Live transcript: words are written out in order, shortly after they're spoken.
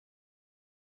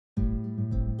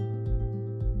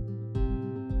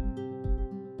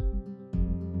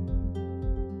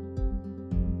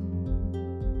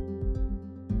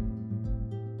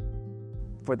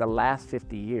For the last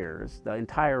 50 years, the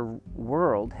entire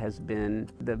world has been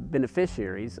the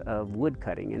beneficiaries of wood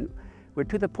cutting. And we're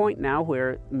to the point now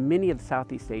where many of the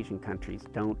Southeast Asian countries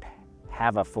don't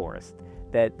have a forest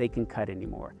that they can cut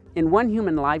anymore. In one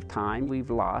human lifetime, we've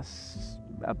lost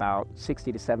about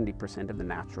 60 to 70% of the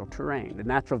natural terrain, the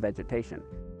natural vegetation.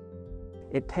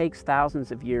 It takes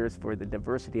thousands of years for the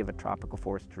diversity of a tropical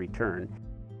forest to return.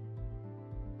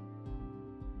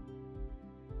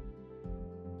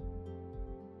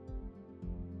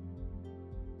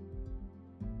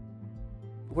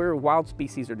 Where wild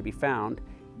species are to be found,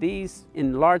 these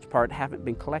in large part haven't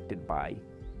been collected by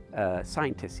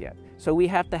scientists yet. So we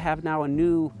have to have now a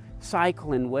new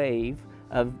cycle and wave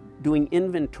of doing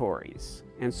inventories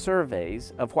and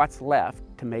surveys of what's left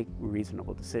to make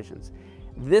reasonable decisions.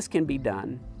 This can be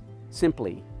done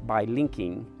simply by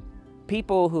linking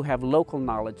people who have local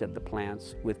knowledge of the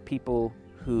plants with people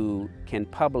who can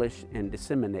publish and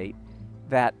disseminate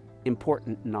that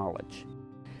important knowledge.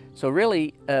 So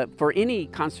really, for any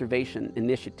conservation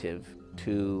initiative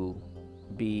to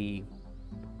be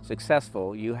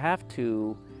successful, you have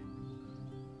to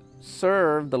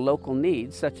serve the local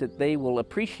needs such that they will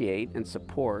appreciate and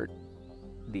support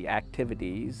the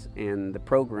activities and the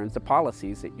programs, the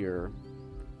policies that you're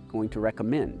going to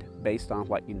recommend based on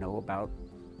what you know about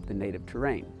the native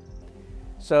terrain.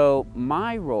 So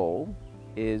my role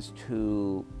is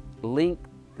to link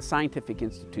the scientific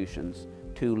institutions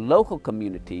to local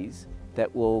communities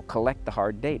that will collect the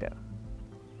hard data.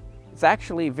 It's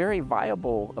actually a very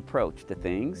viable approach to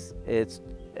things. It's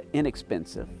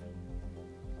inexpensive.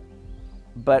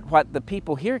 But what the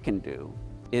people here can do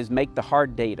is make the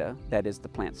hard data, that is the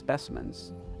plant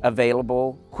specimens,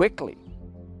 available quickly.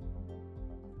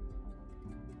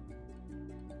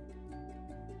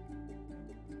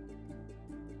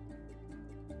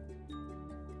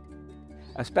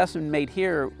 A specimen made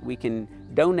here, we can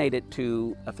donate it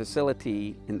to a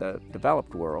facility in the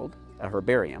developed world, a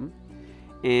herbarium,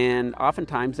 and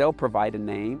oftentimes they'll provide a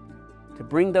name to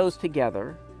bring those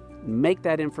together, make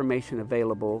that information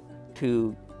available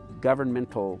to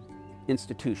governmental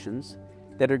institutions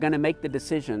that are going to make the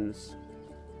decisions.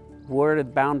 Where are the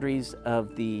boundaries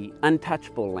of the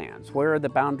untouchable lands? Where are the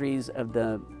boundaries of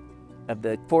the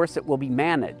forest that will be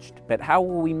managed? But how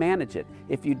will we manage it?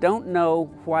 If you don't know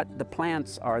what the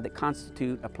plants are that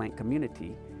constitute a plant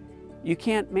community, you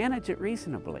can't manage it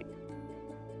reasonably.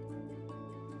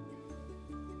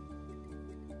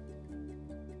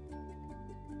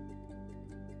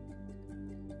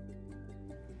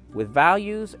 With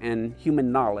values and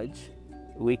human knowledge,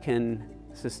 we can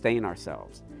sustain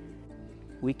ourselves.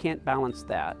 We can't balance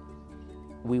that.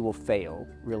 We will fail,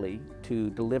 really, to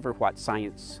deliver what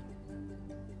science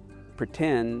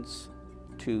pretends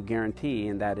to guarantee,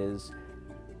 and that is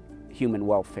human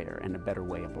welfare and a better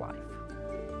way of life.